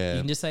time. Yeah.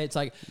 You can just say it's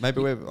like...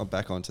 Maybe we're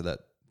back onto that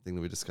thing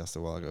that we discussed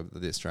a while ago,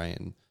 the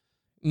Australian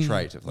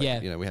trait of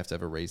like, you know, we have to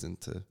have a reason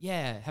to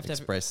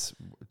express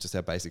just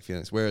our basic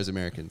feelings, whereas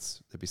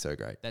Americans, they'd be so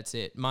great. That's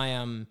it.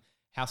 My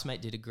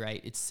housemate did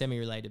it's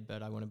semi-related,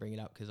 but I want to bring it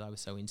up because I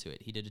was so into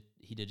it. He did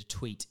a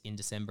tweet in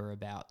December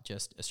about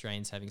just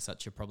Australians having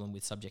such a problem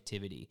with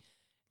subjectivity.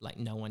 Like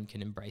no one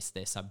can embrace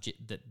their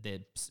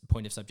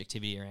point of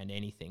subjectivity around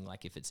anything.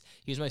 Like he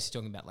was mostly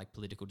talking about like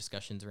political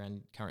discussions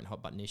around current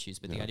hot button issues,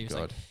 but the idea was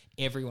like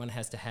everyone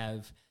has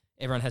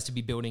to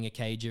be building a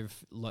cage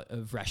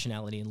of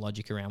rationality and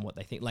logic around what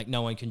they think. Like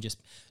no one can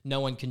just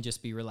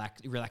be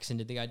relaxed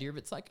into the idea of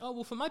it's like, oh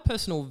well, for my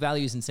personal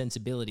values and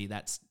sensibility,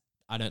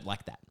 I don't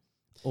like that.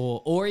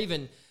 Or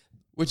even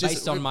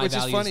based on my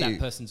values,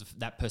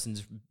 that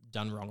person's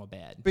done wrong or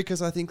bad.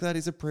 Because I think that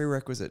is a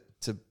prerequisite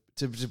to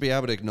be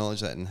able to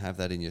acknowledge that and have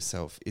that in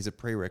yourself is a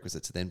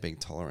prerequisite to then being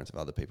tolerant of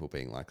other people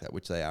being like that,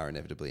 which they are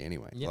inevitably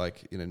anyway. Yep.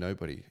 Like, you know,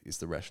 nobody is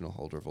the rational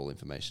holder of all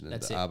information and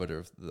the arbiter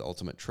of the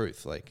ultimate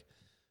truth. Like,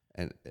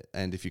 and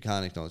if you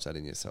can't acknowledge that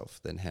in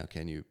yourself, then how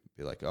can you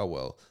be like, oh,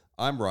 well,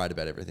 I'm right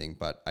about everything,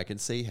 but I can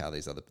see how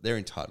they're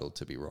entitled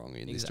to be wrong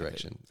in this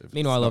direction.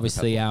 Meanwhile,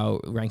 obviously, our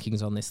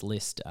rankings on this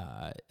list,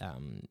 are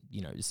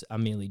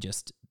merely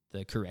just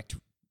the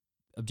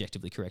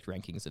objectively correct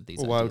rankings of these.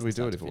 Well, why would we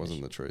do it if it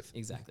wasn't the truth?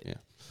 Exactly. Yeah.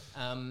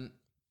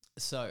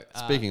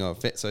 Speaking of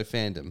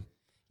fandom.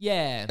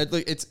 Yeah.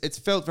 It's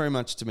felt very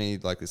much to me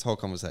like this whole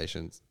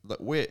conversation, like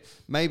we're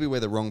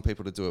the wrong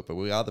people to do it, but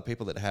we are the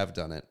people that have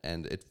done it,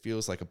 and it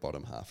feels like a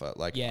bottom halfer.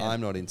 Like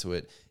I'm not into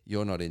it,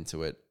 you're not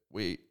into it.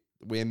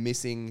 We're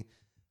missing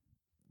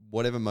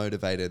whatever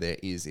motivator there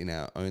is in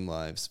our own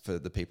lives for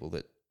the people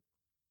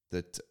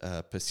that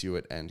pursue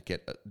it and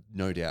get,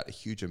 no doubt, a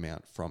huge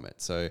amount from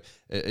it. So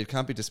it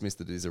can't be dismissed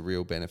that it is a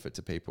real benefit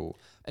to people.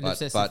 An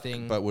obsessive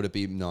thing. But would it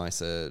be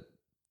nicer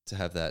to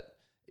have that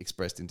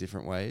expressed in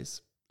different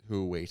ways?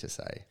 Who are we to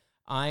say?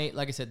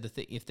 Like I said,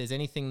 if there's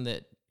anything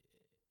that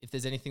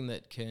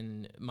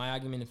can, my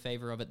argument in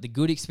favor of it, the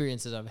good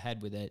experiences I've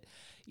had with it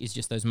is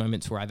just those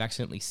moments where I've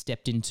accidentally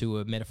stepped into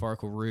a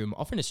metaphorical room.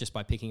 Often it's just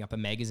by picking up a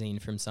magazine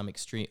from some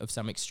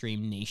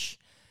extreme niche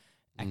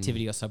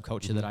activity or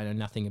subculture that I know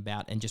nothing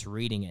about, and just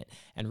reading it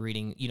and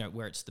reading, you know,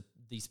 where it's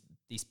these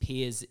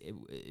peers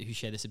who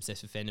share this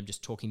obsessive fandom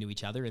just talking to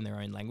each other in their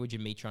own language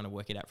and me trying to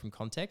work it out from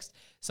context.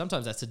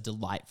 Sometimes that's a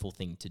delightful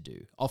thing to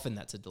do. Often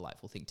that's a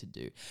delightful thing to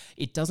do.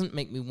 It doesn't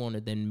make me want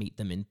to then meet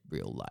them in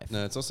real life.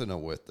 No, it's also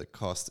not worth the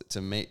cost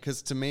to me,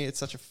 because to me it's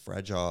such a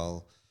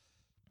fragile...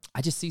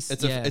 I just see...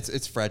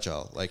 It's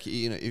fragile. Like,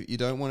 you know, you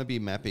don't want to be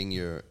mapping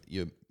your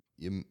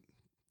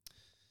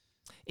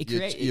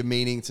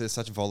meaning to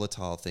such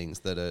volatile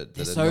things that are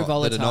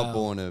not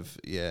born of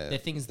They're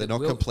things they're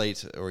not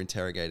complete or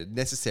interrogated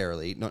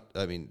necessarily.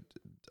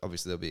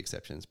 Obviously there'll be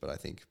exceptions, but I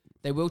think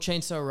they will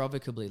change so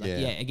irrevocably.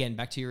 Again,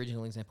 back to your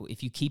original example.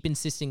 If you keep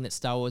insisting that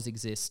Star Wars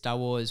exists, Star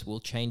Wars will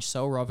change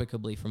so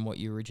irrevocably from what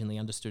you originally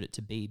understood it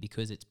to be,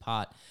 because it's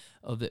part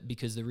of it.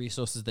 Because the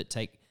resources that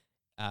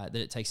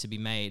it takes to be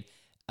made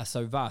are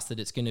so vast that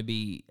it's going to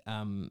be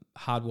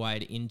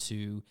hardwired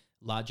into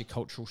larger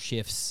cultural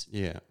shifts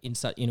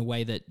in a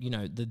way that, you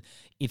know,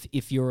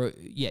 if you're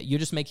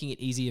just making it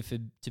easier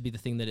to be the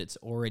thing that it's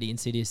already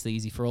insidiously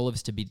easy for all of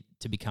us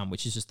to become,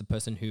 which is just the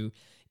person who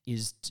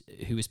is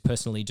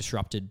personally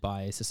disrupted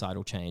by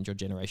societal change or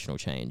generational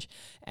change.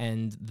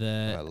 And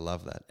I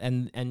love that.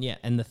 And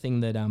the thing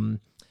that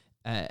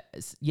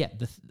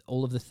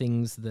all of the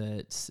things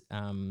that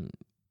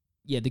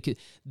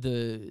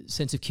the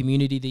sense of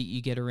community that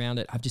you get around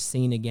it, I've just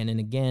seen again and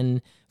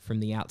again from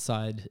the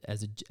outside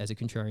as a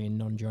contrarian,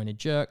 non-joiner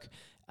jerk.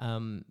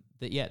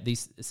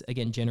 These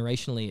again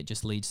generationally, it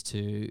just leads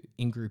to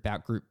in-group,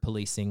 out-group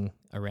policing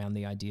around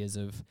the ideas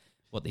of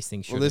what these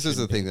things should. Well, this is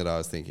the thing that I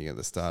was thinking at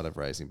the start of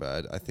Raising,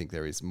 but I think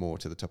there is more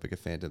to the topic of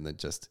fandom than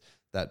just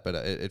that. But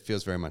it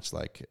feels very much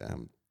like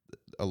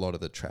a lot of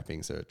the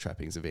trappings are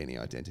trappings of any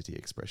identity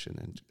expression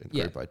and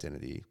group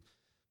identity.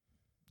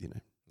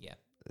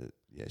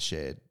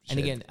 Shared. And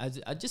again,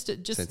 just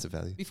sense of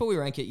value. Before we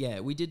rank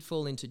it, we did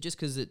fall into just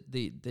because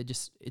they're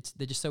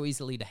just so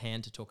easily to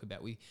hand to talk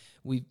about. We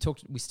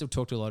still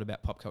talked a lot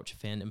about pop culture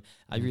fandom.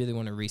 I really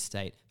want to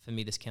restate. For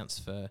me, this counts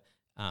for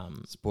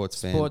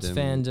sports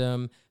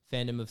fandom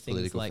of things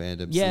political like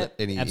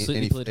fandom,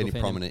 absolutely political any fandom.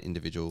 prominent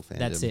individual fandom.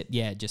 That's it.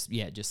 Yeah, just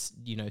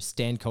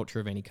stan culture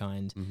of any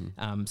kind,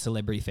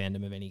 celebrity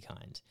fandom of any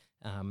kind.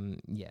 I'd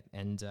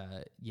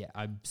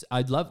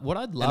love.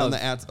 And on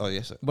the outs,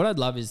 what I'd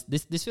love is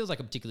this. This feels like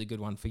a particularly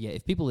good one for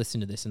if people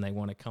listen to this and they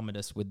want to come at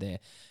us with their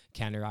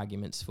counter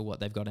arguments for what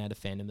they've got out of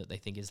fandom that they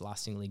think is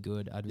lastingly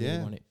good. I'd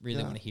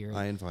really want to hear it.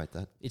 I invite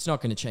that. It's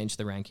not going to change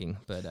the ranking,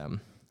 but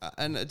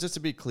and just to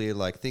be clear,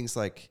 like things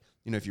like,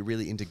 if you're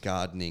really into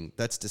gardening,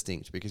 that's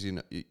distinct because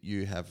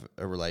you have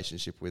a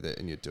relationship with it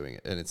and you're doing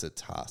it, and it's a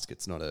task.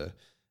 It's not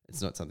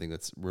something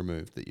that's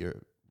removed that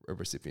you're a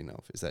recipient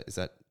of. Is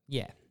that?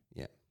 Yeah.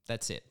 Yeah.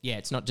 That's it. Yeah,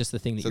 it's not just the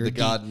thing that so you're the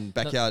garden,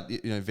 backyard,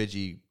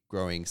 veggie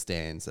growing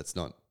stands. That's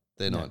not.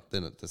 That's not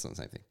the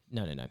same thing.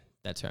 No.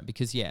 That's right.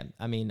 Because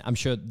I mean, I'm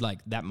sure like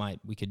that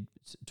we could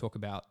talk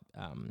about.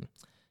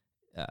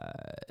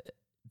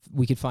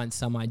 We could find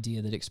some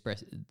idea that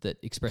expresses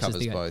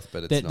covers both,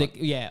 but it's not.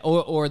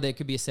 Or there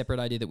could be a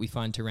separate idea that we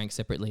find to rank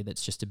separately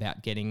that's just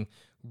about getting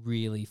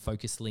really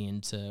focusedly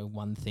into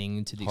one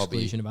thing to the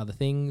exclusion of other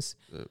things.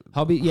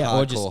 Hobby,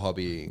 or just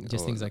hobbying,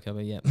 just things like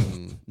hobby. Yeah,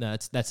 no,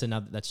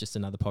 that's just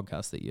another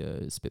podcast that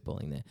you're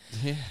spitballing there.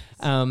 Yeah.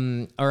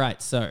 All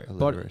right, so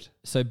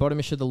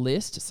bottomish of the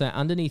list. So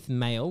underneath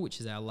male, which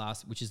is our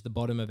last, which is the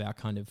bottom of our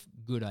kind of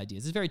good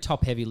ideas. It's a very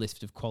top heavy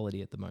list of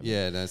quality at the moment.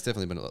 Yeah, no, it's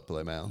definitely been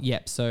below male.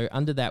 Yep. So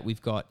under that,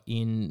 we've got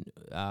in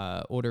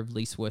order of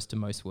least worst to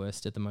most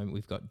worst at the moment,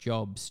 we've got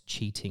jobs,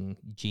 cheating,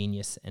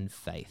 genius, and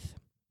faith.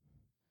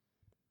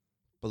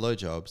 Below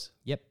jobs.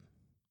 Yep.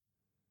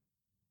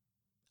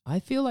 I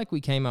feel like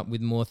we came up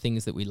with more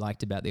things that we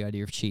liked about the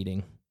idea of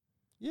cheating.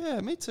 Yeah,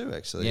 me too,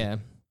 actually. Yeah.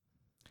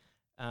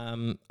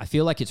 I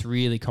feel like it's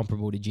really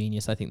comparable to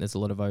genius. I think there's a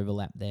lot of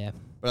overlap there.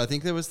 But I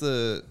think there was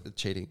the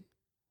cheating.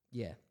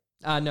 Yeah.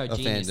 No,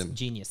 genius. Fandom.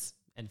 Genius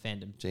and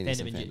fandom.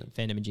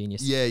 Fandom and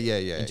genius. Yeah.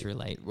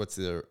 Interrelate.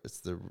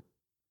 It's the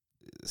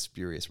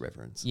spurious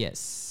reference.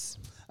 Yes.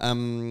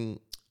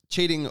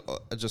 Cheating,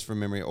 just from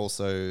memory,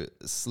 also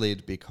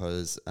slid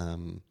because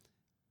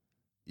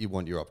you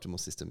want your optimal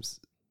systems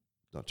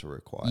not to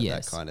require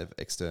that kind of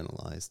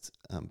externalized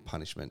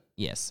punishment.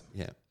 Yes.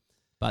 Yeah.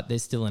 But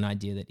there's still an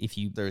idea that if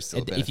you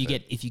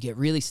get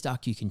really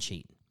stuck, you can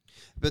cheat.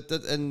 But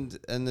and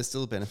there's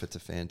still a benefit to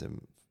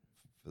fandom,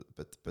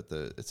 but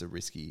it's a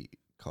risky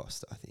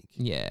cost, I think.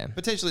 Yeah.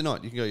 Potentially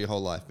not. You can go your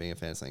whole life being a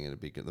fan, saying it'll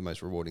be the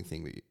most rewarding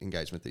thing,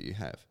 engagement that you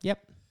have. Yep.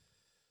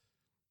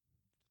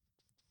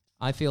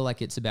 I feel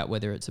like it's about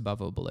whether it's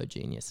above or below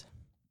genius.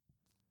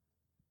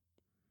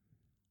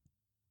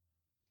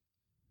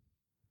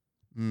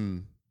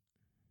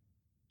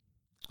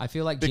 I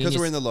feel like because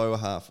we're in the lower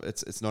half,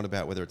 it's not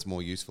about whether it's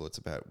more useful, it's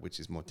about which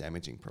is more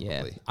damaging, probably.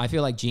 Yeah. I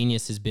feel like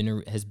genius has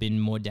been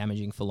more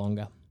damaging for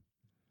longer.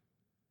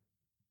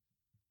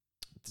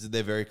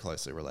 They're very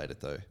closely related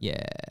though.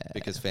 Yeah.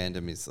 Because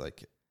fandom is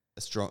like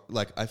a strong,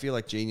 like I feel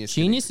like genius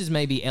is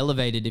maybe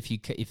elevated if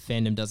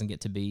fandom doesn't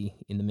get to be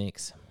in the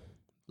mix.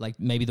 Like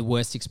maybe the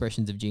worst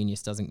expressions of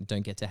genius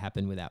don't get to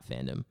happen without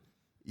fandom.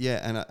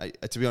 Yeah, and I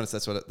to be honest,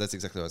 that's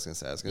exactly what I was going to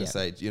say. I was going to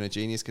say,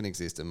 genius can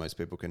exist, and most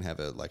people can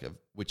have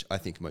which I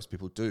think most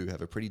people do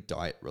have a pretty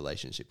diet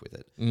relationship with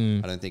it.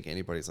 I don't think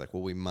anybody's like,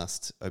 well, we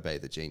must obey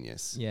the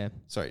genius. Yeah.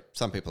 Sorry,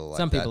 some people are like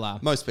that. Some people are.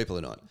 Most people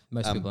are not.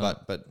 Most people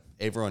are. But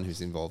everyone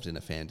who's involved in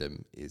a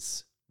fandom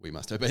is we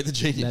must obey the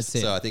genius. That's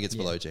it. So I think it's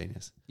below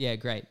genius. Yeah,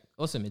 great,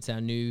 awesome. It's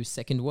our new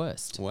second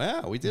worst.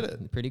 Wow, we did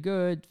it. Pretty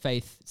good.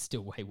 Faith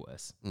still way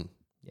worse.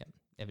 Yeah,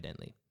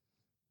 evidently.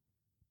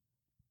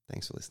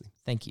 Thanks for listening.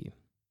 Thank you.